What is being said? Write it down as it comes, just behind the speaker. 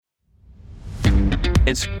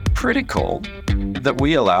It's critical that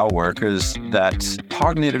we allow workers that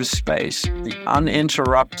cognitive space, the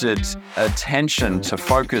uninterrupted attention to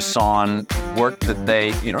focus on work that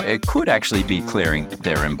it could actually be clearing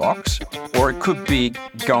their inbox, or it could be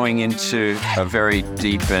going into a very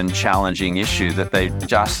deep and challenging issue that they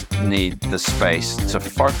just need the space to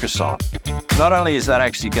focus on. Not only is that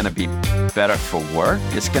actually going to be better for work,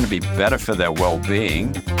 it's going to be better for their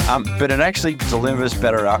well-being, but it actually delivers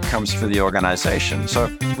better outcomes for the organization.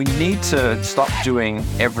 So we need to stop doing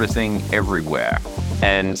everything everywhere.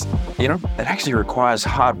 And, it actually requires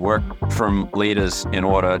hard work from leaders in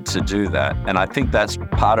order to do that. And I think that's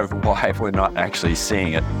part of why we're not actually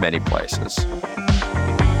seeing it many places.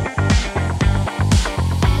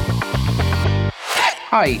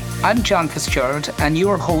 Hi, I'm John Fitzgerald, and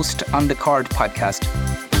you're host on the Cord podcast.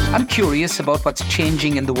 I'm curious about what's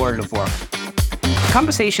changing in the world of work. The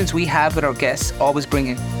conversations we have with our guests always bring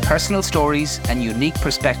in personal stories and unique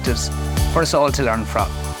perspectives for us all to learn from.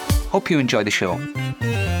 Hope you enjoy the show.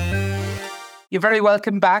 You're very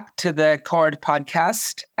welcome back to the Cord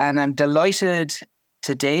podcast, and I'm delighted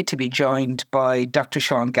today to be joined by Dr.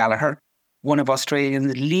 Sean Gallagher, one of Australia's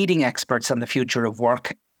leading experts on the future of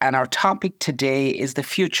work. And our topic today is the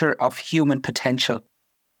future of human potential.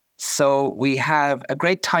 So we have a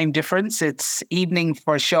great time difference. It's evening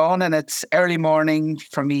for Sean and it's early morning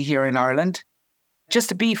for me here in Ireland.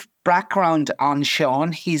 Just a brief background on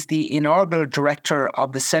Sean. He's the inaugural director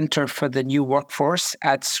of the Centre for the New Workforce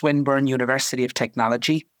at Swinburne University of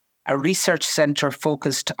Technology, a research centre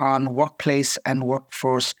focused on workplace and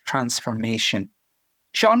workforce transformation.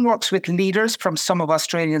 Sean works with leaders from some of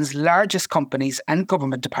Australia's largest companies and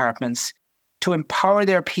government departments to empower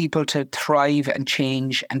their people to thrive and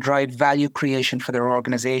change and drive value creation for their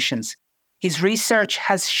organisations. His research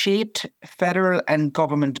has shaped federal and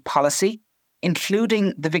government policy,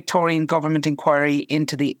 including the Victorian government inquiry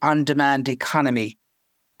into the on-demand economy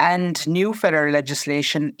and new federal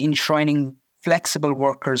legislation enshrining flexible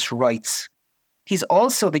workers' rights. He's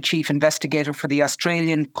also the chief investigator for the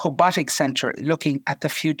Australian Cobotics Centre, looking at the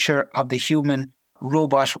future of the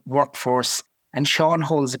human-robot workforce. And Sean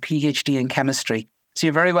holds a PhD in chemistry. So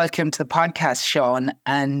you're very welcome to the podcast, Sean.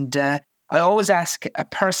 And I always ask a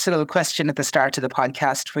personal question at the start of the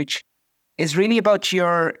podcast, which is really about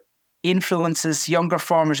your influences, younger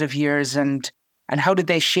formative years, and how did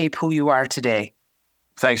they shape who you are today?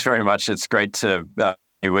 Thanks very much. It's great to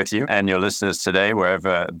be with you and your listeners today,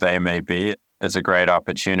 wherever they may be. It's a great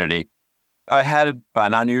opportunity. I had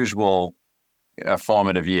an unusual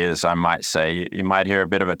formative years, I might say. You might hear a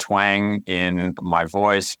bit of a twang in my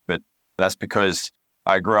voice, but that's because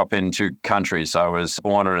I grew up in two countries. I was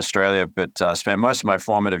born in Australia, but spent most of my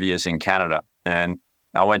formative years in Canada. And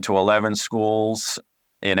I went to 11 schools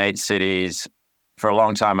in 8 cities. For a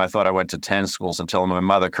long time, I thought I went to 10 schools until my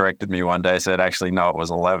mother corrected me one day, said, actually, no, it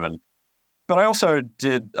was 11. But I also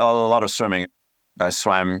did a lot of swimming. I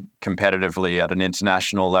swam competitively at an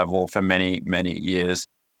international level for many, many years.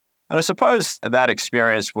 And I suppose that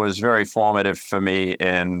experience was very formative for me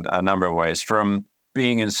in a number of ways, from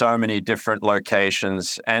being in so many different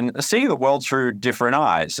locations and seeing the world through different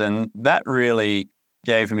eyes. And that really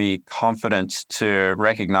gave me confidence to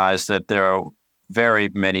recognize that there are very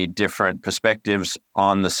many different perspectives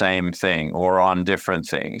on the same thing or on different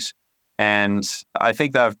things. And I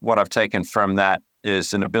think that what I've taken from that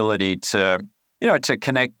is an ability to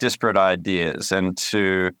connect disparate ideas and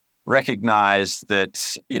to recognize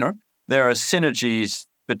that, there are synergies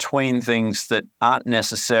between things that aren't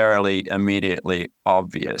necessarily immediately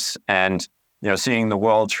obvious. And, seeing the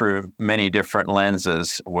world through many different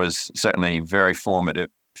lenses was certainly very formative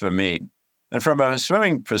for me. And from a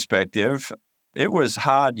swimming perspective, it was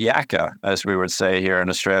hard yakka, as we would say here in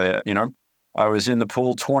Australia. I was in the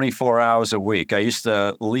pool 24 hours a week. I used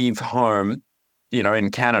to leave home,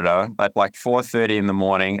 in Canada at like 4:30 in the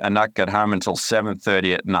morning and not get home until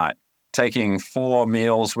 7:30 at night, taking 4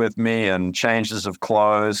 meals with me and changes of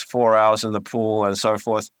clothes, 4 hours in the pool and so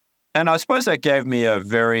forth. And I suppose that gave me a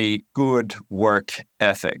very good work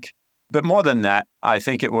ethic. But more than that, I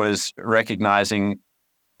think it was recognizing,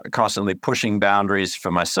 constantly pushing boundaries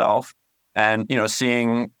for myself and,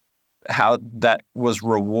 seeing how that was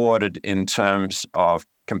rewarded in terms of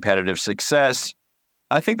competitive success.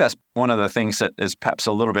 I think that's one of the things that is perhaps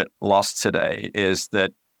a little bit lost today, is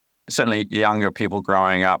that certainly younger people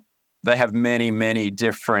growing up, they have many, many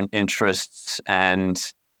different interests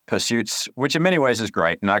and pursuits, which in many ways is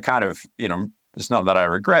great. And I kind of, it's not that I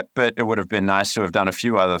regret, but it would have been nice to have done a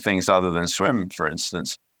few other things other than swim, for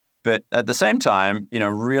instance. But at the same time,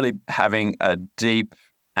 really having a deep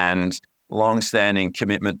and long-standing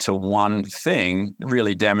commitment to one thing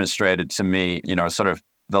really demonstrated to me, sort of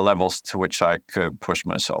the levels to which I could push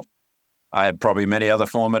myself. I had probably many other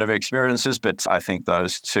formative experiences, but I think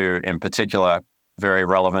those two in particular, very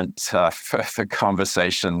relevant for the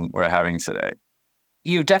conversation we're having today.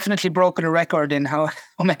 You've definitely broken a record in how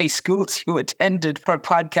many schools you attended for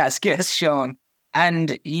podcast guests, Sean.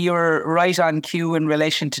 And you're right on cue in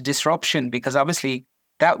relation to disruption, because obviously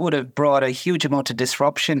that would have brought a huge amount of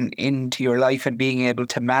disruption into your life and being able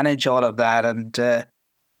to manage all of that. And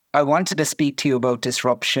I wanted to speak to you about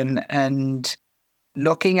disruption and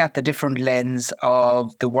looking at the different lens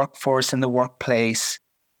of the workforce and the workplace,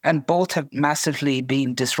 and both have massively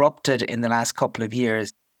been disrupted in the last couple of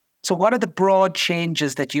years. So what are the broad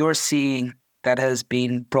changes that you're seeing that has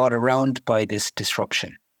been brought around by this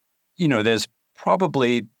disruption? There's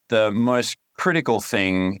probably the most critical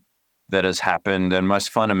thing that has happened, and most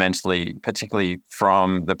fundamentally, particularly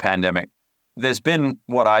from the pandemic, there's been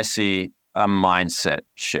what I see a mindset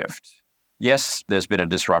shift. Yes, there's been a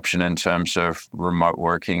disruption in terms of remote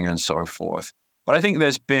working and so forth, but I think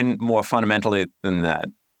there's been more fundamentally than that.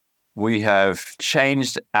 We have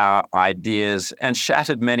changed our ideas and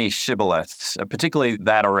shattered many shibboleths, particularly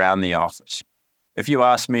that around the office. If you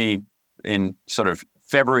ask me in sort of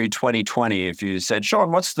February 2020, if you said,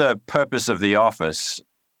 Sean, what's the purpose of the office?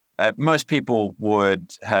 Most people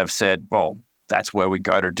would have said, well, that's where we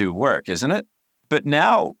go to do work, isn't it? But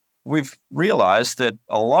now we've realized that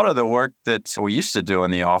a lot of the work that we used to do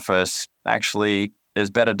in the office actually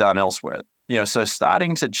is better done elsewhere. So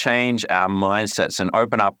starting to change our mindsets and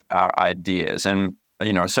open up our ideas. And,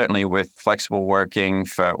 certainly with flexible working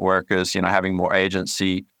for workers, having more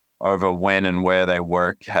agency over when and where they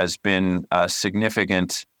work has been a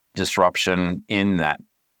significant disruption in that.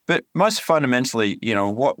 But most fundamentally,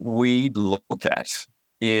 what we look at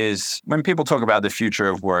is when people talk about the future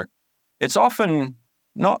of work, it's often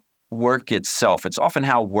not work itself. It's often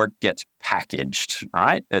how work gets packaged,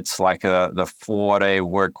 right? It's like the 4-day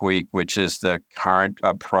work week, which is the current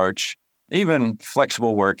approach. Even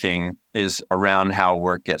flexible working is around how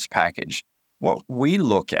work gets packaged. What we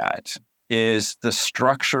look at is the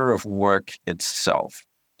structure of work itself.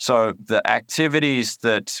 So the activities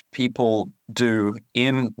that people do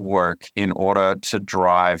in work in order to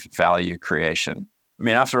drive value creation. I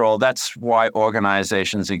mean, after all, that's why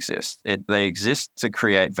organizations exist. They exist to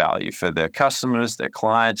create value for their customers, their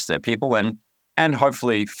clients, their people, and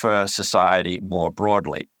hopefully for society more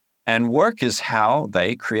broadly. And work is how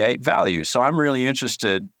they create value. So I'm really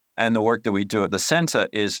interested, and the work that we do at the center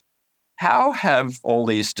is how have all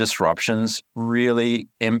these disruptions really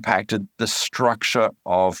impacted the structure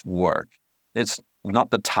of work? It's not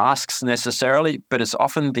the tasks necessarily, but it's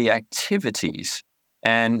often the activities.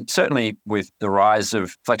 And certainly with the rise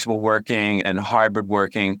of flexible working and hybrid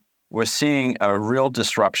working, we're seeing a real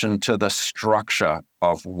disruption to the structure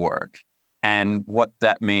of work and what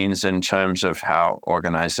that means in terms of how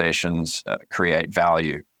organizations create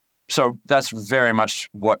value. So that's very much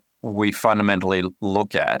what we fundamentally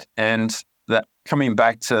look at. And that coming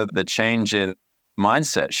back to the change in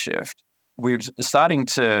mindset shift, we're starting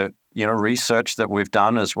to, research that we've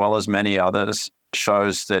done as well as many others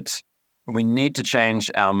shows that we need to change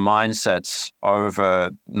our mindsets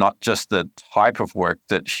over not just the type of work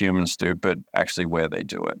that humans do, but actually where they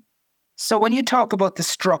do it. So when you talk about the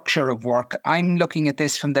structure of work, I'm looking at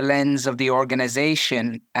this from the lens of the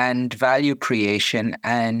organization and value creation,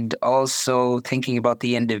 and also thinking about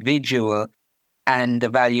the individual and the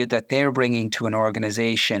value that they're bringing to an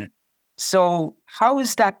organization. So how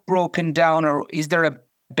is that broken down, or is there a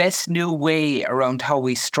best new way around how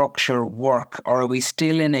we structure work, or are we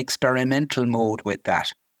still in experimental mode with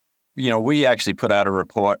that? We actually put out a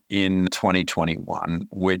report in 2021,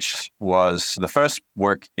 which was the first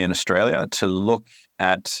work in Australia to look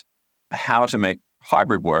at how to make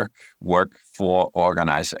hybrid work for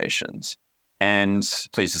organizations. And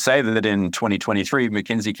pleased to say that in 2023,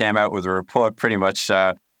 McKinsey came out with a report pretty much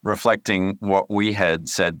reflecting what we had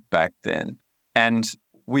said back then. And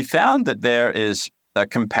we found that there is a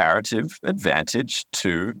comparative advantage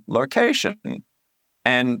to location.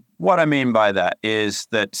 And what I mean by that is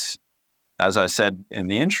that, as I said in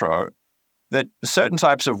the intro, that certain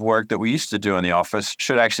types of work that we used to do in the office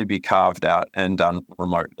should actually be carved out and done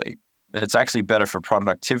remotely. It's actually better for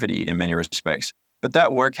productivity in many respects. But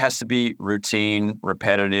that work has to be routine,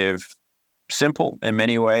 repetitive, simple in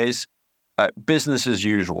many ways, business as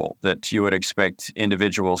usual that you would expect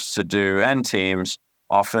individuals to do and teams,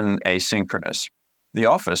 often asynchronous. The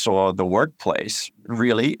office or the workplace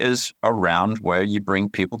really is around where you bring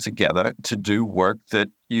people together to do work that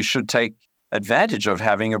you should take advantage of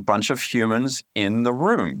having a bunch of humans in the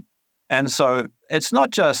room. And so it's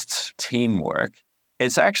not just teamwork,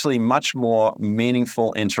 it's actually much more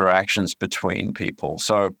meaningful interactions between people.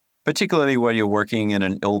 So particularly where you're working in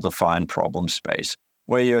an ill-defined problem space,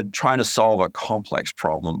 where you're trying to solve a complex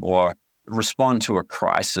problem or respond to a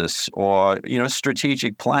crisis or,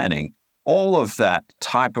 strategic planning, all of that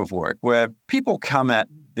type of work where people come at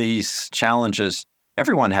these challenges,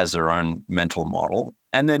 everyone has their own mental model,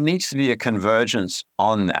 and there needs to be a convergence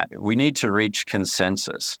on that. We need to reach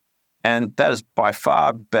consensus. And that is by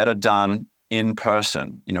far better done in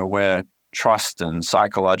person, where trust and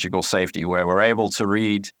psychological safety, where we're able to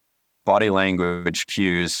read body language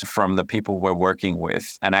cues from the people we're working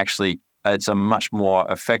with. And actually, it's a much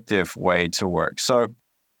more effective way to work. So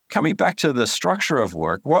coming back to the structure of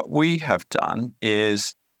work, what we have done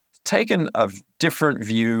is taken a different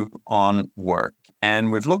view on work.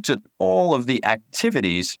 And we've looked at all of the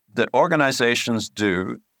activities that organizations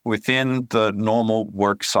do within the normal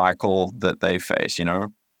work cycle that they face,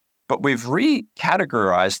 But we've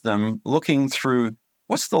recategorized them looking through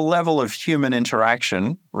what's the level of human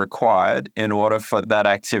interaction required in order for that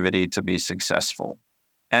activity to be successful.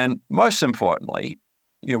 And most importantly,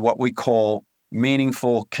 what we call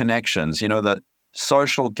meaningful connections, the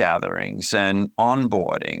social gatherings and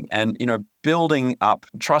onboarding and, building up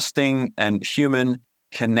trusting and human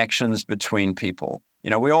connections between people.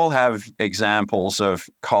 We all have examples of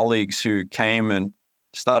colleagues who came and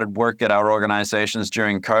started work at our organizations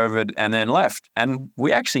during COVID and then left. And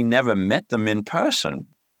we actually never met them in person.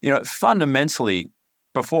 Fundamentally,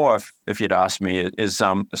 before, if you'd asked me, is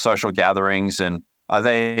social gatherings and are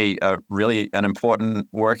they really an important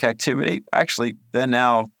work activity? Actually, they're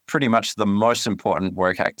now pretty much the most important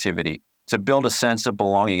work activity to build a sense of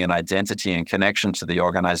belonging and identity and connection to the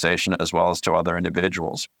organization as well as to other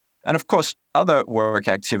individuals. And of course, other work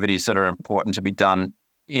activities that are important to be done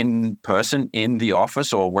in person, in the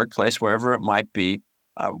office or workplace, wherever it might be,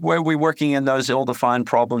 where we're working in those ill-defined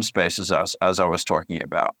problem spaces as I was talking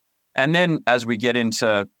about. And then as we get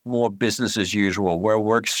into more business as usual, where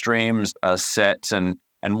work streams are set and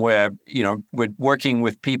where, we're working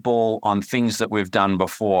with people on things that we've done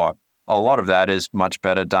before, a lot of that is much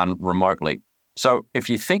better done remotely. So if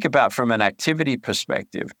you think about from an activity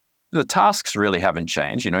perspective, the tasks really haven't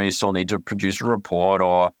changed. You still need to produce a report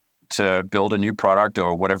or to build a new product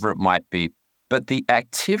or whatever it might be. But the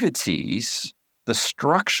activities, the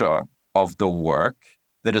structure of the work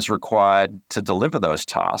that is required to deliver those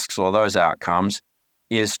tasks or those outcomes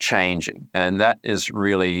is changing. And that is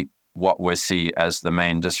really what we see as the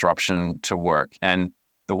main disruption to work. And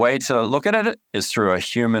the way to look at it is through a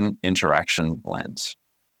human interaction lens.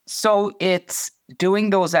 So it's doing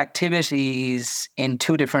those activities in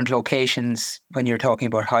two different locations when you're talking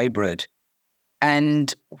about hybrid.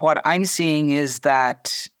 And what I'm seeing is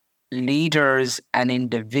that leaders and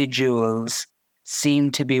individuals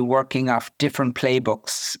seem to be working off different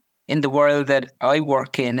playbooks in the world that I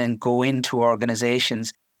work in and go into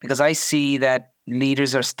organizations, because I see that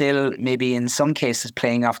leaders are still maybe in some cases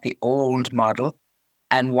playing off the old model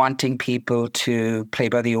and wanting people to play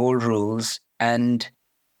by the old rules. And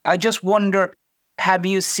I just wonder, have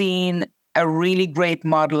you seen a really great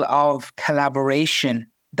model of collaboration,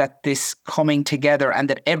 that this coming together and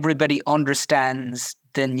that everybody understands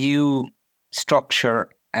the new structure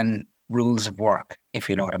and rules of work, if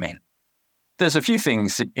you know what I mean? There's a few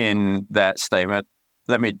things in that statement.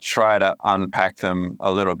 Let me try to unpack them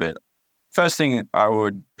a little bit. First thing I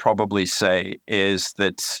would probably say is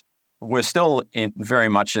that we're still very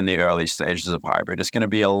much in the early stages of hybrid. It's going to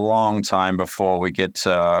be a long time before we get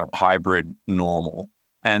to hybrid normal,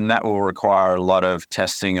 and that will require a lot of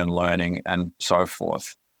testing and learning and so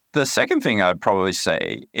forth. The second thing I'd probably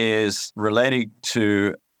say is relating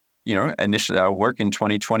to, initially our work in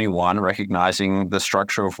 2021, recognizing the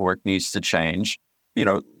structure of work needs to change.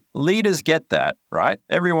 Leaders get that, right?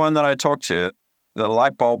 Everyone that I talk to, the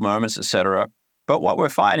light bulb moments, et cetera. But what we're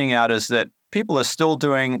finding out is that people are still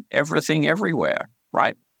doing everything everywhere,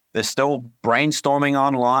 right? They're still brainstorming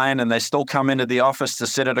online and they still come into the office to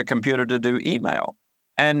sit at a computer to do email.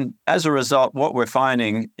 And as a result, what we're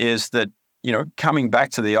finding is that, coming back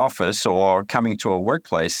to the office or coming to a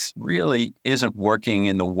workplace really isn't working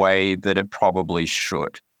in the way that it probably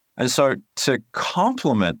should. And so to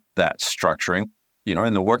complement that structuring,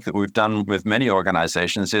 in the work that we've done with many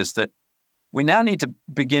organizations, is that we now need to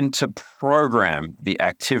begin to program the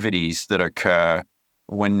activities that occur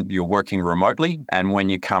when you're working remotely and when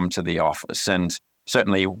you come to the office. And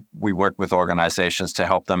certainly we work with organizations to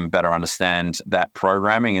help them better understand that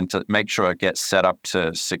programming and to make sure it gets set up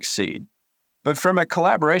to succeed. But from a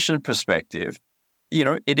collaboration perspective,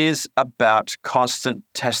 it is about constant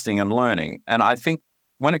testing and learning. And I think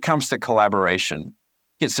when it comes to collaboration,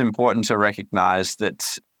 it's important to recognize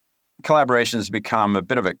that collaboration has become a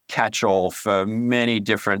bit of a catch-all for many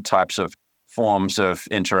different types of forms of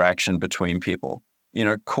interaction between people.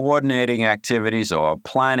 Coordinating activities or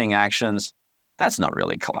planning actions, that's not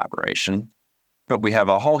really collaboration. But we have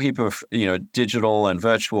a whole heap of, digital and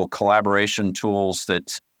virtual collaboration tools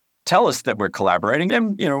that tell us that we're collaborating.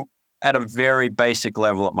 And, at a very basic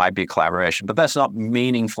level, it might be collaboration, but that's not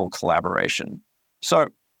meaningful collaboration. So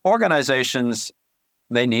organizations,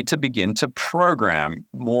 they need to begin to program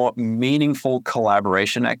more meaningful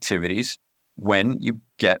collaboration activities when you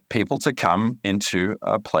get people to come into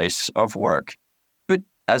a place of work. But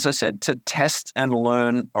as I said, to test and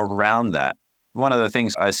learn around that. One of the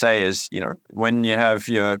things I say is, when you have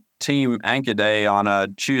your team anchor day on a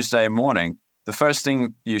Tuesday morning, the first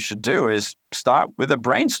thing you should do is start with a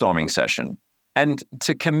brainstorming session and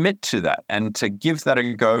to commit to that and to give that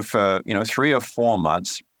a go for, 3 or 4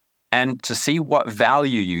 months and to see what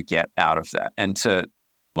value you get out of that and to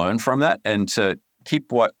learn from that and to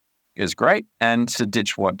keep what is great and to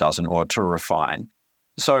ditch what doesn't or to refine.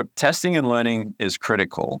 So testing and learning is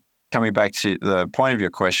critical. Coming back to the point of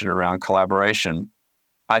your question around collaboration,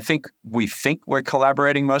 I think we think we're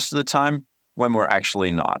collaborating most of the time when we're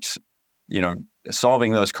actually not.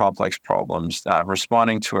 Solving those complex problems,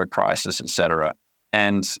 responding to a crisis, et cetera,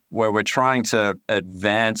 and where we're trying to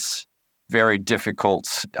advance very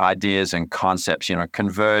difficult ideas and concepts,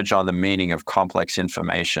 converge on the meaning of complex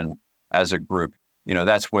information as a group.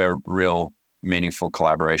 That's where real meaningful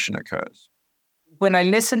collaboration occurs. When I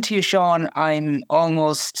listen to you, Sean, I'm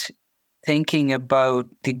almost thinking about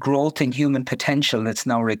the growth in human potential that's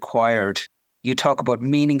now required. You talk about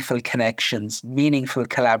meaningful connections, meaningful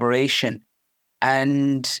collaboration,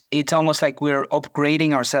 and it's almost like we're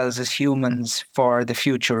upgrading ourselves as humans for the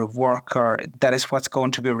future of work, or that is what's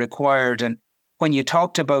going to be required. And when you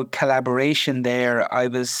talked about collaboration there, I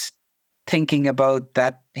was thinking about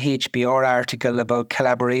that HBR article about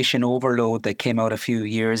collaboration overload that came out a few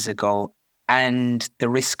years ago and the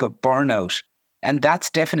risk of burnout. And that's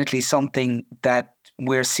definitely something that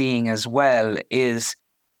we're seeing as well, is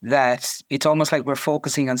that it's almost like we're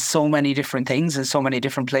focusing on so many different things in so many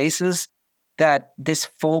different places that this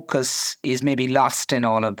focus is maybe lost in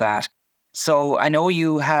all of that. So I know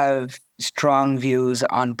you have strong views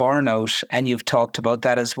on burnout and you've talked about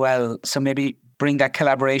that as well. So maybe bring that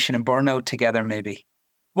collaboration and burnout together maybe.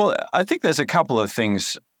 Well, I think there's a couple of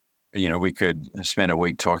things, we could spend a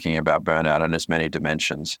week talking about burnout in as many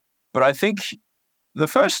dimensions. But I think the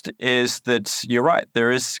first is that you're right,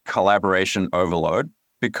 there is collaboration overload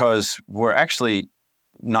because we're actually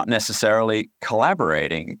not necessarily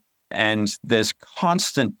collaborating. And there's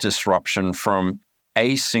constant disruption from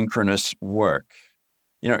asynchronous work.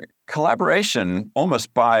 Collaboration,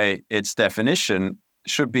 almost by its definition,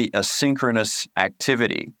 should be a synchronous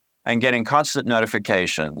activity. And getting constant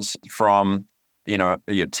notifications from,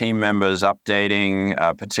 your team members updating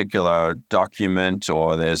a particular document,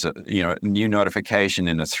 or there's a, new notification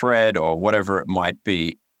in a thread or whatever it might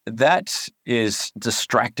be, that is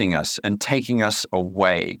distracting us and taking us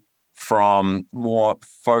away from more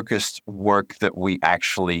focused work that we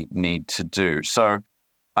actually need to do. So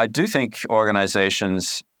I do think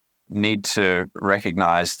organizations need to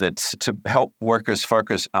recognize that to help workers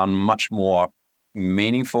focus on much more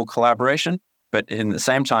meaningful collaboration, but in the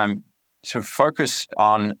same time, to focus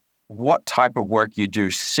on what type of work you do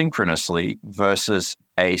synchronously versus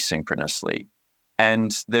asynchronously.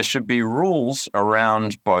 And there should be rules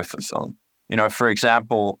around both of them. For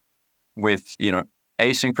example, with,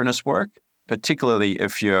 asynchronous work, particularly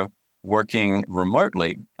if you're working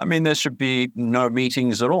remotely, there should be no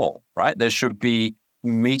meetings at all, right? There should be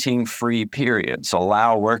meeting-free periods.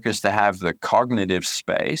 Allow workers to have the cognitive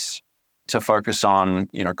space to focus on,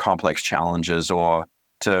 complex challenges or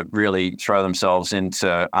to really throw themselves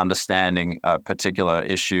into understanding a particular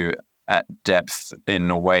issue at depth in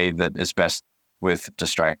a way that is best with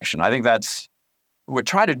distraction. I think we're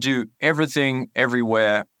trying to do everything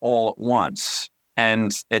everywhere all at once.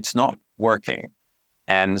 And it's not working.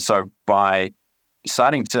 And so by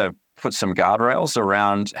starting to put some guardrails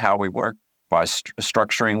around how we work, by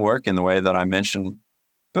structuring work in the way that I mentioned,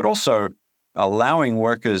 but also allowing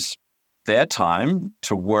workers their time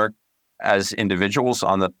to work as individuals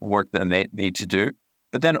on the work that they need to do,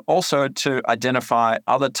 but then also to identify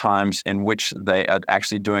other times in which they are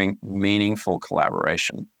actually doing meaningful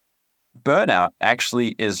collaboration. Burnout actually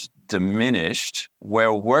is diminished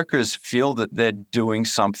where workers feel that they're doing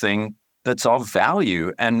something that's of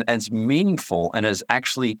value and as meaningful and is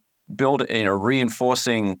actually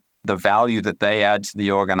reinforcing the value that they add to the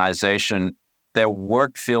organization their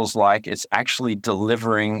work feels like it's actually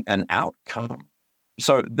delivering an outcome.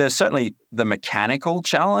 So there's certainly the mechanical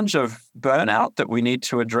challenge of burnout that we need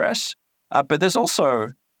to address, but there's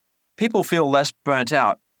also people feel less burnt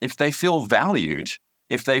out if they feel valued,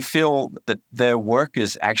 if they feel that their work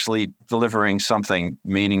is actually delivering something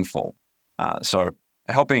meaningful. So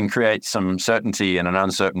helping create some certainty in an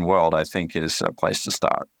uncertain world, I think, is a place to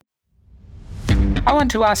start. I want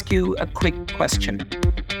to ask you a quick question.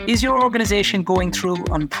 Is your organization going through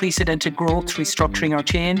unprecedented growth, restructuring, or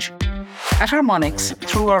change? At Harmonics,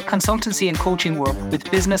 through our consultancy and coaching work with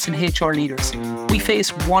business and HR leaders, we face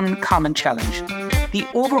one common challenge: the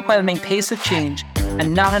overwhelming pace of change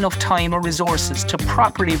and not enough time or resources to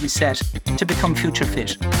properly reset to become future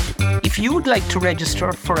fit. If you would like to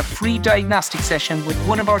register for a free diagnostic session with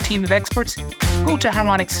one of our team of experts, go to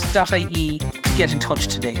harmonics.ie to get in touch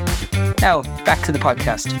today. Now, back to the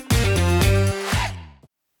podcast.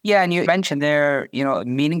 Yeah, and you mentioned there,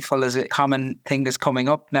 meaningful is a common thing that's coming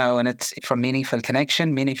up now, and it's from meaningful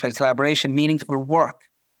connection, meaningful collaboration, meaningful work,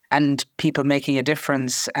 and people making a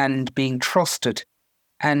difference and being trusted.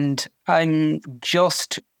 And I'm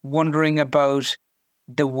just wondering about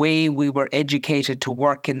the way we were educated to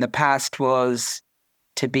work in the past was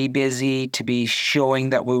to be busy, to be showing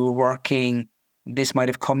that we were working. This might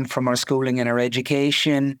have come from our schooling and our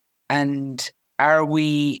education. And are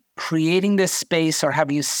we creating this space, or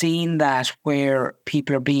have you seen that where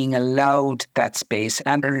people are being allowed that space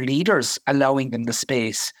and are leaders allowing them the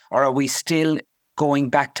space? Or are we still going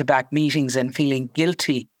back-to-back meetings and feeling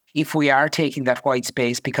guilty if we are taking that white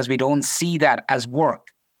space because we don't see that as work,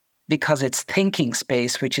 because it's thinking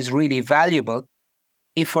space, which is really valuable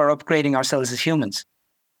if we're upgrading ourselves as humans?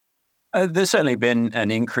 There's certainly been an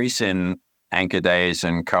increase in anchor days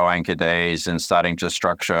and co-anchor days and starting to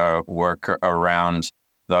structure work around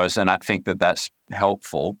those. And I think that that's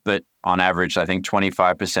helpful. But on average, I think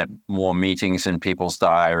 25% more meetings in people's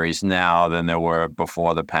diaries now than there were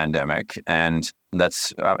before the pandemic. And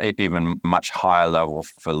that's even much higher level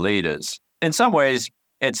for leaders. In some ways,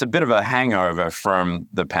 it's a bit of a hangover from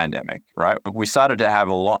the pandemic, right? We started to have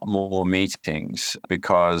a lot more meetings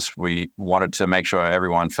because we wanted to make sure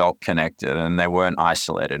everyone felt connected and they weren't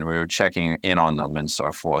isolated. We were checking in on them and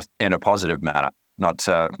so forth in a positive manner, not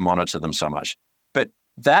to monitor them so much. But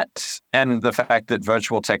that and the fact that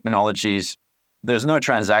virtual technologies, there's no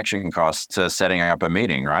transaction cost to setting up a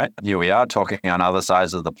meeting, right? Here we are talking on other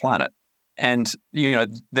sides of the planet. And,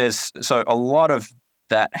 there's so a lot of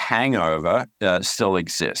that hangover still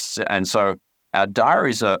exists. And so our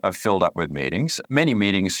diaries are filled up with meetings. Many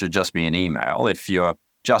meetings should just be an email. If you're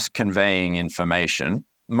just conveying information,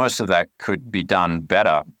 most of that could be done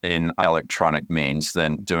better in electronic means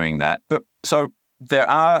than doing that. But so there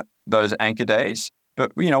are those anchor days.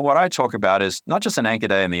 But, what I talk about is not just an anchor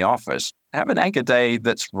day in the office. Have an anchor day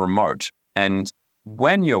that's remote. And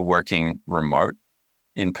when you're working remote,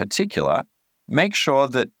 in particular, make sure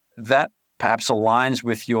that perhaps aligns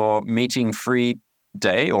with your meeting-free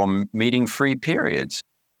day or meeting-free periods.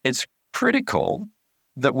 It's critical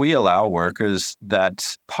that we allow workers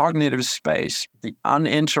that cognitive space, the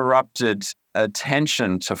uninterrupted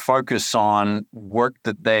attention to focus on work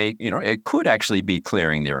that they, it could actually be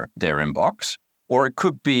clearing their inbox, or it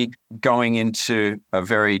could be going into a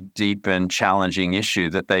very deep and challenging issue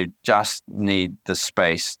that they just need the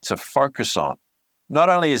space to focus on. Not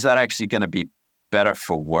only is that actually going to be better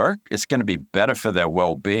for work, it's going to be better for their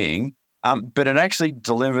well-being, but it actually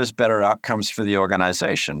delivers better outcomes for the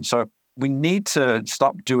organization. So we need to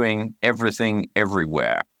stop doing everything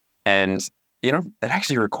everywhere. And, it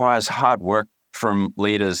actually requires hard work from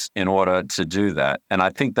leaders in order to do that. And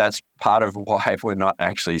I think that's part of why we're not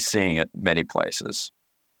actually seeing it many places.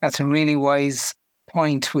 That's a really wise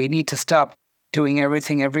point. We need to stop doing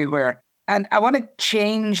everything everywhere. And I want to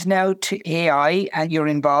change now to AI, and you're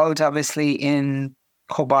involved obviously in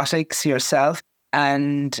robotics yourself.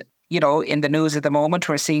 And, in the news at the moment,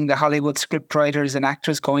 we're seeing the Hollywood scriptwriters and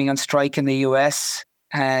actors going on strike in the US,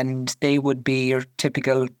 and they would be your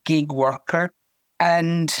typical gig worker.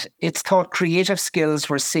 And it's thought creative skills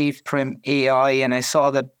were saved from AI. And I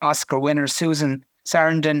saw that Oscar winner Susan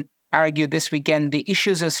Sarandon argued this weekend the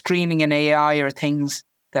issues of streaming and AI are things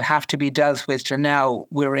that have to be dealt with. And now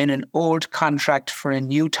we're in an old contract for a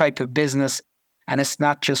new type of business, and it's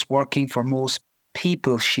not just working for most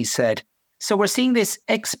people, she said. So we're seeing this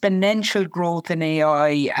exponential growth in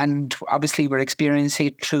AI, and obviously we're experiencing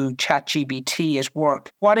it through ChatGPT at work.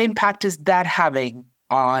 What impact is that having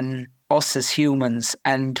on us as humans,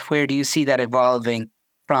 and where do you see that evolving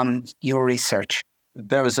from your research?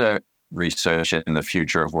 There was a research in the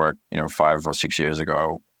future of work, 5 or 6 years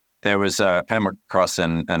ago. There was came across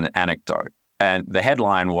an anecdote, And the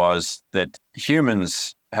headline was that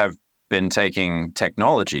humans have been taking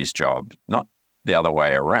technology's job, not the other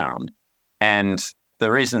way around. And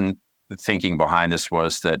the reason, the thinking behind this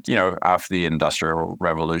was that, after the Industrial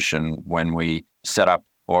Revolution, when we set up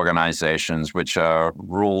organizations which are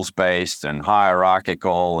rules-based and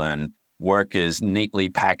hierarchical, and work is neatly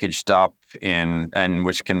packaged up and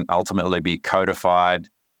which can ultimately be codified,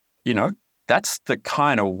 that's the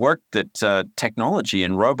kind of work that technology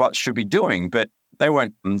and robots should be doing. But they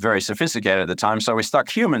weren't very sophisticated at the time, so we stuck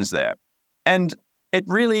humans there. And it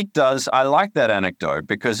really does, I like that anecdote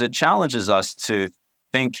because it challenges us to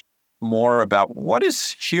think more about what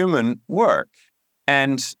is human work.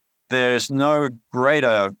 And there's no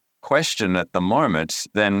greater question at the moment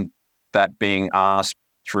than that being asked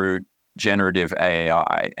through generative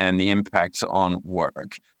AI and the impacts on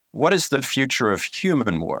work. What is the future of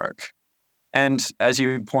human work? And as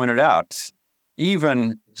you pointed out,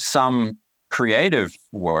 even some creative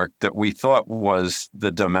work that we thought was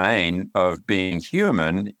the domain of being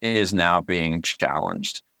human is now being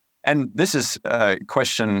challenged. And this is a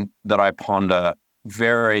question that I ponder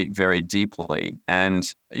very, very deeply.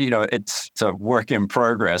 And, it's a work in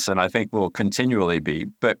progress, and I think will continually be.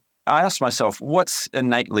 But I ask myself, what's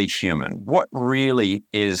innately human? What really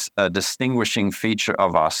is a distinguishing feature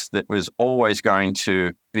of us that was always going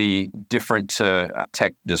to be different to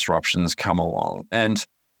tech disruptions come along? And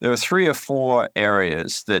there are 3 or 4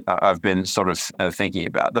 areas that I've been sort of thinking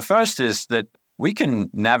about. The first is that we can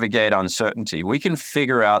navigate uncertainty. We can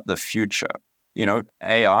figure out the future.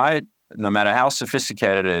 AI, no matter how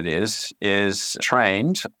sophisticated it is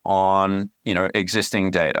trained on, existing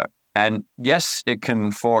data. And yes, it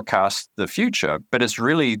can forecast the future, but it's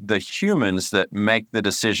really the humans that make the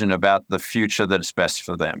decision about the future that's best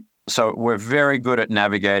for them. So we're very good at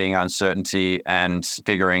navigating uncertainty and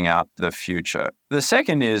figuring out the future. The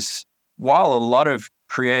second is, while a lot of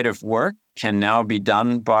creative work can now be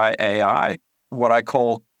done by AI, what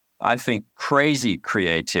I think crazy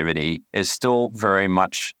creativity is still very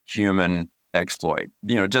much human exploit.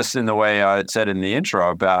 Just in the way I said in the intro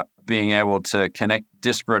about being able to connect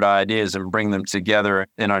disparate ideas and bring them together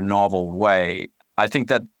in a novel way. I think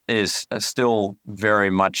that is still very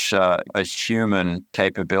much a human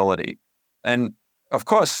capability. And of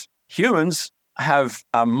course, humans have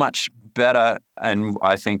a much better, and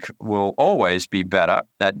I think will always be better,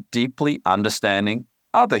 at deeply understanding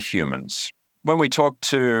other humans. When we talk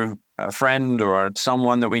to a friend or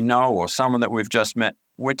someone that we know or someone that we've just met,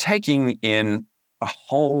 we're taking in a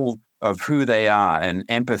whole of who they are and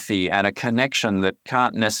empathy and a connection that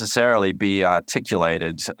can't necessarily be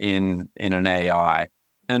articulated in an AI.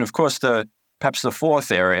 And of course, perhaps the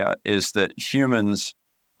fourth area is that humans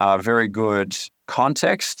are very good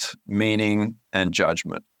context, meaning, and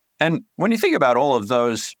judgment. And when you think about all of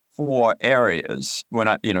those 4 areas,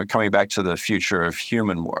 coming back to the future of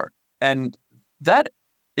human work, and that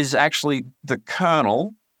is actually the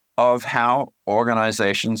kernel of how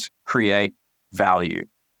organizations create value.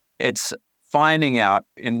 It's finding out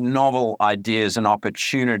in novel ideas and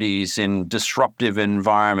opportunities in disruptive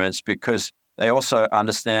environments because they also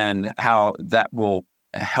understand how that will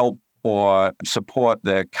help or support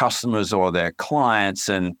their customers or their clients,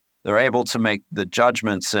 and they're able to make the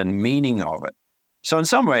judgments and meaning of it. So in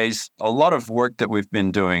some ways, a lot of work that we've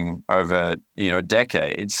been doing over,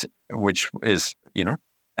 decades, which is,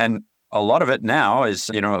 and a lot of it now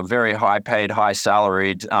is, very high paid, high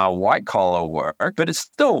salaried, white collar work, but it's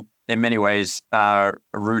still in many ways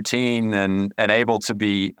routine and able to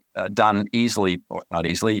be done easily, or not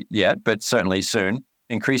easily yet, but certainly soon,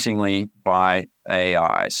 increasingly by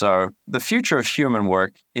AI. So the future of human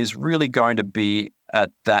work is really going to be at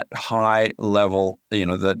that high level, the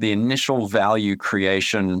initial value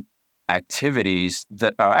creation activities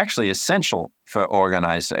that are actually essential for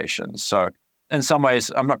organizations. So in some ways,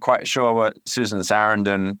 I'm not quite sure what Susan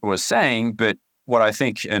Sarandon was saying, but what I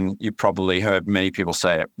think, and you probably heard many people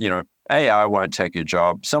say it, AI won't take your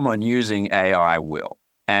job. Someone using AI will.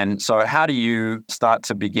 And so how do you start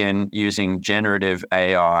to begin using generative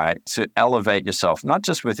AI to elevate yourself, not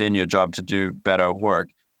just within your job to do better work,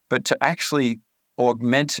 but to actually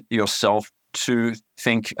augment yourself to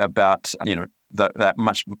think about, that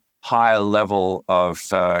much higher level of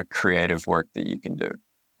creative work that you can do?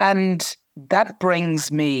 And that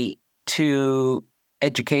brings me to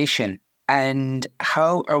education. And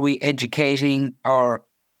how are we educating our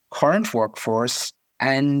current workforce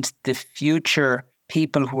and the future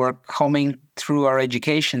people who are coming through our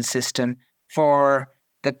education system for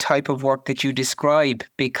the type of work that you describe?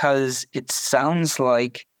 Because it sounds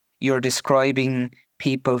like you're describing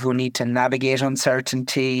people who need to navigate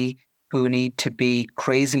uncertainty, who need to be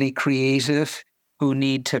crazily creative, who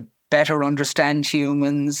need to better understand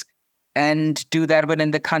humans and do that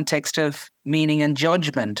within the context of meaning and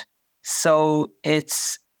judgment. So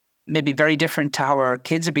it's maybe very different to how our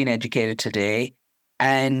kids are being educated today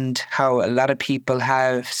and how a lot of people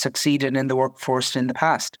have succeeded in the workforce in the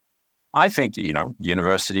past. I think,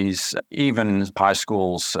 universities, even high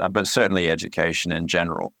schools, but certainly education in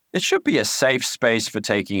general, it should be a safe space for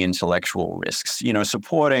taking intellectual risks,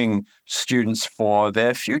 supporting students for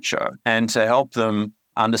their future and to help them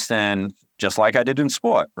understand, just like I did in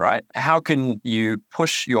sport, right? How can you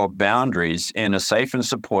push your boundaries in a safe and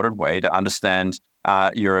supported way to understand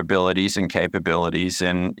your abilities and capabilities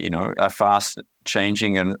in, a fast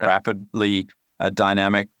changing and rapidly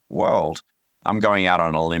dynamic world? I'm going out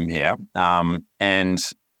on a limb here. And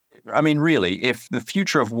I mean, really, if the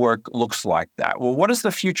future of work looks like that, well, what does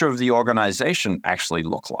the future of the organization actually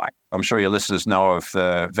look like? I'm sure your listeners know of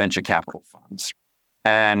the venture capital funds.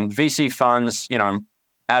 And VC funds,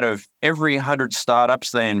 out of every 100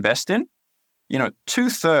 startups they invest in,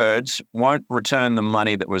 2/3 won't return the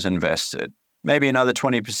money that was invested. Maybe another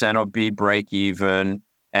 20% will be break even.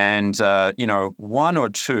 And, 1 or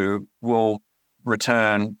 2 will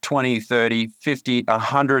return 20, 30, 50,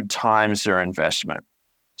 100 times their investment.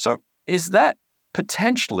 So is that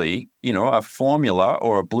potentially, a formula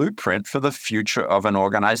or a blueprint for the future of an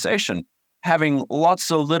organization? Having lots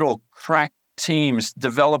of little crack teams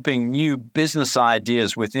developing new business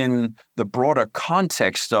ideas within the broader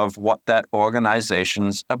context of what that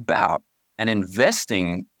organization's about and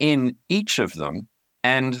investing in each of them.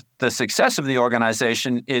 And the success of the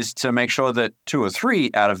organization is to make sure that 2 or 3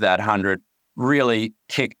 out of that 100 really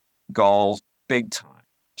kick goals big time.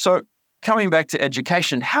 So coming back to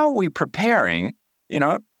education, how are we preparing?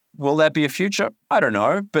 Will that be a future? I don't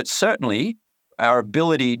know, but certainly our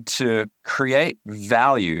ability to create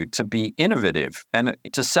value, to be innovative, and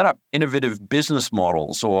to set up innovative business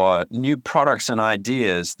models or new products and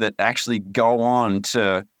ideas that actually go on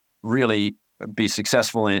to really be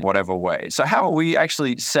successful in whatever way. So how are we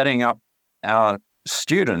actually setting up our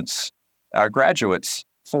students, our graduates,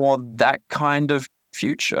 for that kind of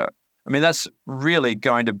future? I mean, that's really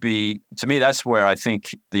going to be, to me, that's where I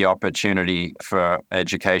think the opportunity for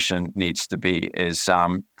education needs to be, is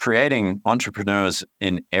creating entrepreneurs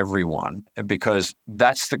in everyone, because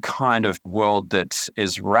that's the kind of world that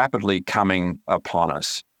is rapidly coming upon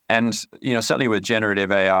us. And, certainly with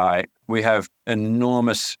generative AI, we have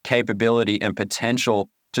enormous capability and potential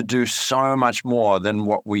to do so much more than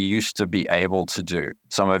what we used to be able to do.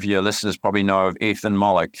 Some of your listeners probably know of Ethan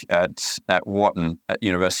Mollick at Wharton at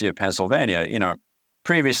University of Pennsylvania.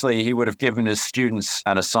 Previously he would have given his students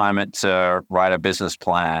an assignment to write a business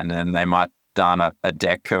plan, and they might have done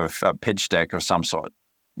a pitch deck of some sort.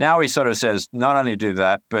 Now he sort of says, not only do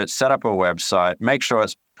that, but set up a website, make sure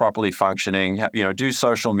it's properly functioning, do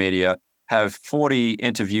social media, have 40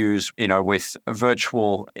 interviews, with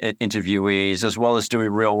virtual interviewees, as well as doing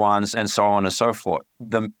real ones, and so on and so forth.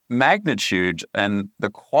 The magnitude and the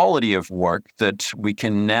quality of work that we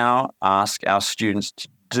can now ask our students to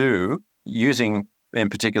do using, in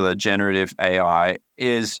particular, generative AI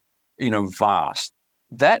is, vast.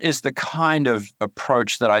 That is the kind of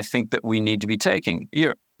approach that I think that we need to be taking.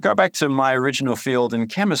 Go back to my original field in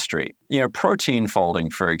chemistry, protein folding,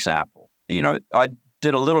 for example. I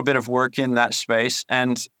did a little bit of work in that space,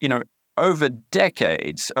 and, over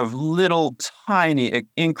decades of little tiny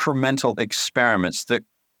incremental experiments that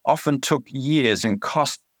often took years and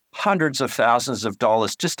cost hundreds of thousands of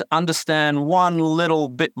dollars just to understand one little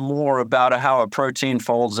bit more about how a protein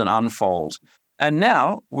folds and unfolds. And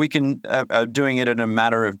now we can doing it in a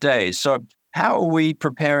matter of days. So how are we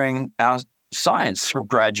preparing our science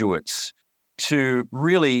graduates to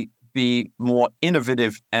really be more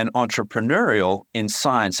innovative and entrepreneurial in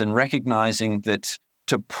science, and recognizing that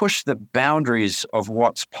to push the boundaries of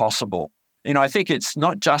what's possible? I think it's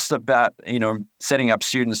not just about, setting up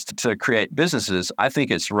students to create businesses. I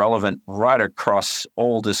think it's relevant right across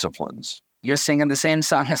all disciplines. You're singing the same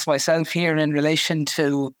song as myself here in relation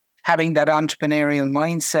to having that entrepreneurial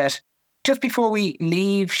mindset. Just before we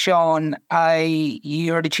leave, Sean,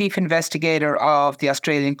 you're the chief investigator of the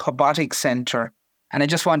Australian Robotics Centre. And I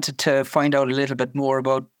just wanted to find out a little bit more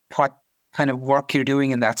about what kind of work you're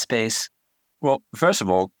doing in that space. Well, first of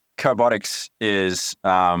all, cobotics is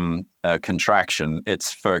a contraction.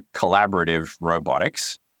 It's for collaborative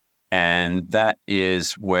robotics. And that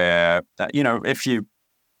is where,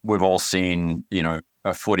 we've all seen,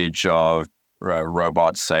 a footage of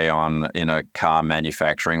robots, say, in a car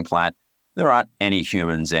manufacturing plant. There aren't any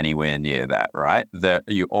humans anywhere near that, right?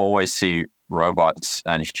 You always see robots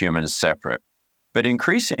and humans separate. But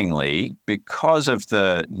increasingly, because of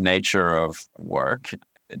the nature of work,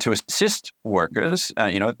 to assist workers,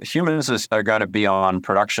 humans are going to be on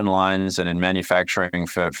production lines and in manufacturing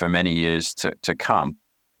for many years to come.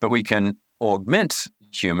 But we can augment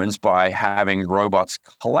humans by having robots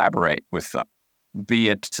collaborate with them, be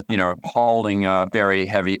it, holding a very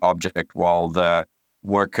heavy object while the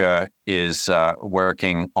worker is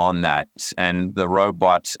working on that, and the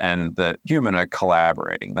robot and the human are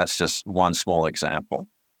collaborating. That's just one small example.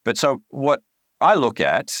 But so what I look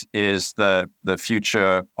at is the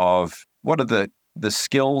future of what are the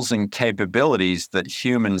skills and capabilities that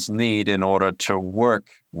humans need in order to work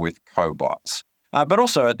with cobots. But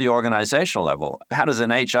also at the organizational level, how does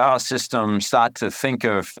an HR system start to think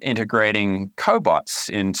of integrating cobots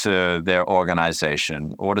into their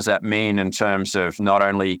organization? What does that mean in terms of not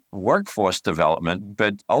only workforce development,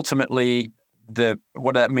 but ultimately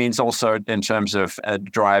what that means also in terms of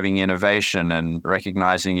driving innovation and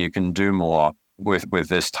recognizing you can do more with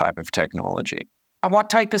this type of technology? And what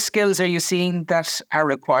type of skills are you seeing that are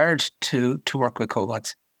required to work with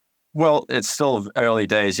cobots? Well, it's still early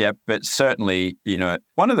days yet, but certainly,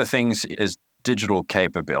 one of the things is digital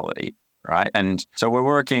capability, right? And so we're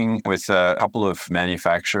working with a couple of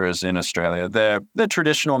manufacturers in Australia. They're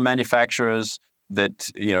traditional manufacturers that,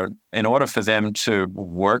 in order for them to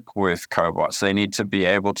work with cobots, they need to be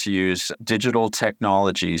able to use digital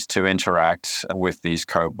technologies to interact with these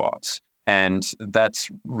cobots. And that's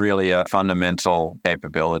really a fundamental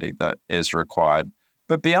capability that is required.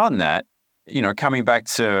 But beyond that, coming back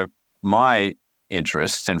to my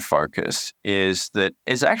interest and focus is that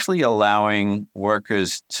it's actually allowing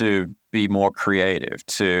workers to be more creative,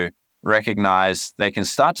 to recognize they can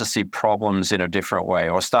start to see problems in a different way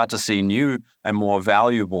or start to see new and more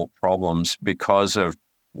valuable problems because of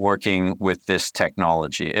working with this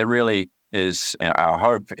technology. It really is, our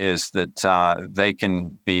hope is that they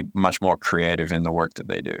can be much more creative in the work that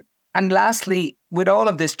they do. And lastly, with all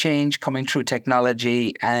of this change coming through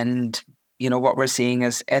technology and what we're seeing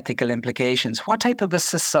as ethical implications, what type of a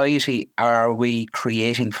society are we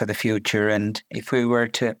creating for the future? And if we were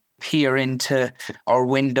to peer into our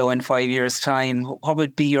window in 5 years' time, what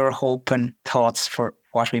would be your hope and thoughts for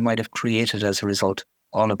what we might have created as a result of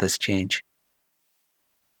all of this change?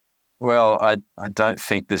 Well, I don't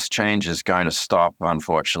think this change is going to stop,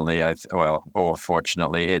 unfortunately. Or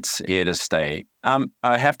fortunately, it's here to stay.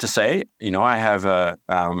 I have to say, I have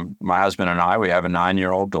my husband and I, we have a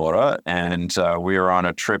 9-year-old daughter, and we were on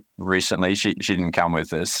a trip recently. She didn't come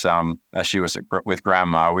with us. She was with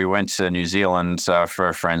grandma. We went to New Zealand for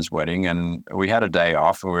a friend's wedding, and we had a day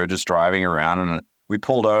off, and we were just driving around, and we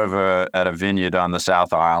pulled over at a vineyard on the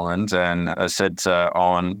South Island, and I said to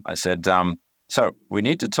Owen, so we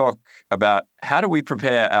need to talk about how do we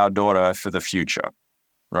prepare our daughter for the future,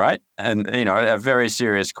 right? And, a very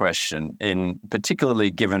serious question,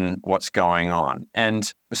 particularly given what's going on. And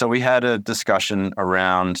so we had a discussion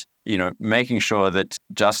around, making sure that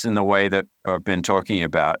just in the way that I've been talking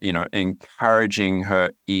about, encouraging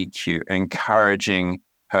her EQ, encouraging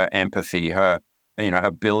her empathy, her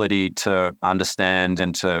ability to understand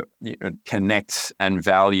and to connect and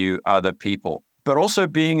value other people, but also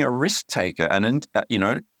being a risk taker and,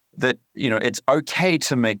 that, it's okay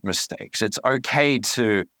to make mistakes. It's okay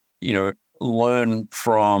to, learn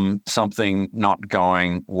from something not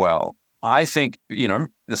going well. I think,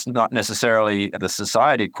 it's not necessarily the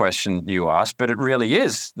society question you asked, but it really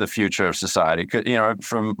is the future of society,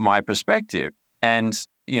 from my perspective. And,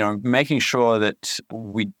 making sure that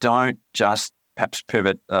we don't just perhaps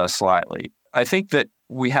pivot slightly. I think that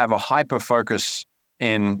we have a hyper focus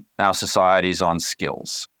in our societies on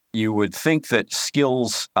skills. You would think that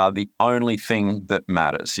skills are the only thing that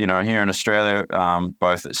matters. Here in Australia,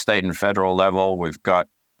 both at state and federal level, we've got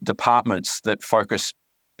departments that focus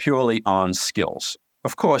purely on skills.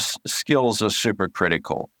 Of course, skills are super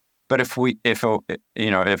critical. But if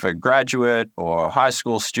a graduate or a high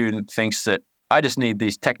school student thinks that I just need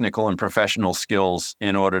these technical and professional skills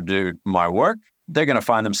in order to do my work, they're going to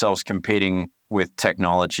find themselves competing with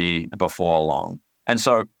technology before long. And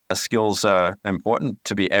so skills are important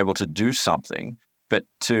to be able to do something, but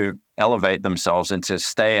to elevate themselves and to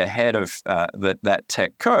stay ahead of that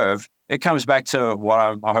tech curve, it comes back to what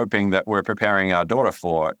I'm hoping that we're preparing our daughter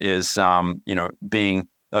for is, being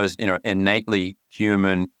those, innately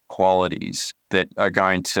human qualities that are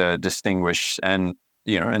going to distinguish and,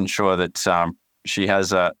 ensure that she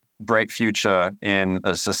has a great future in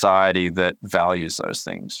a society that values those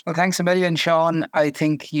things. Well, thanks a million, Sean. I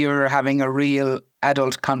think you're having a real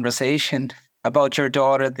adult conversation about your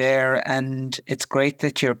daughter there, and it's great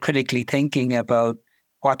that you're critically thinking about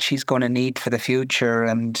what she's going to need for the future.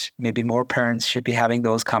 And maybe more parents should be having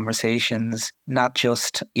those conversations, not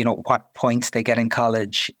just, what points they get in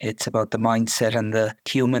college. It's about the mindset and the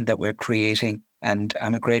human that we're creating. And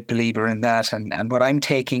I'm a great believer in that. And what I'm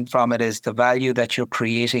taking from it is the value that you're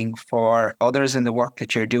creating for others in the work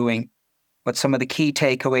that you're doing. But some of the key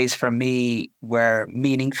takeaways for me were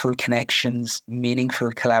meaningful connections, meaningful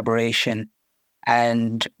collaboration,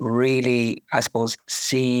 and really, I suppose,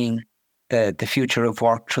 seeing the future of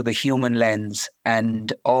work through the human lens,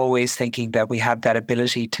 and always thinking that we have that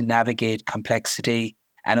ability to navigate complexity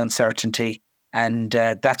and uncertainty. And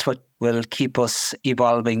that's what will keep us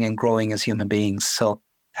evolving and growing as human beings. So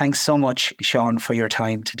thanks so much, Sean, for your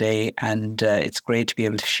time today. And it's great to be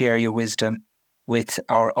able to share your wisdom with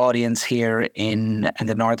our audience here in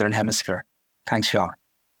the Northern Hemisphere. Thanks, Sean.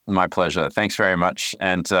 My pleasure. Thanks very much.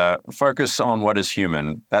 And focus on what is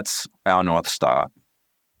human. That's our North Star.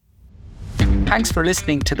 Thanks for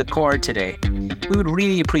listening to The Chord today. We would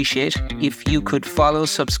really appreciate if you could follow,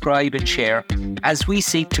 subscribe, and share as we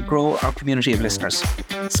seek to grow our community of listeners.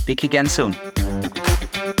 Speak again soon.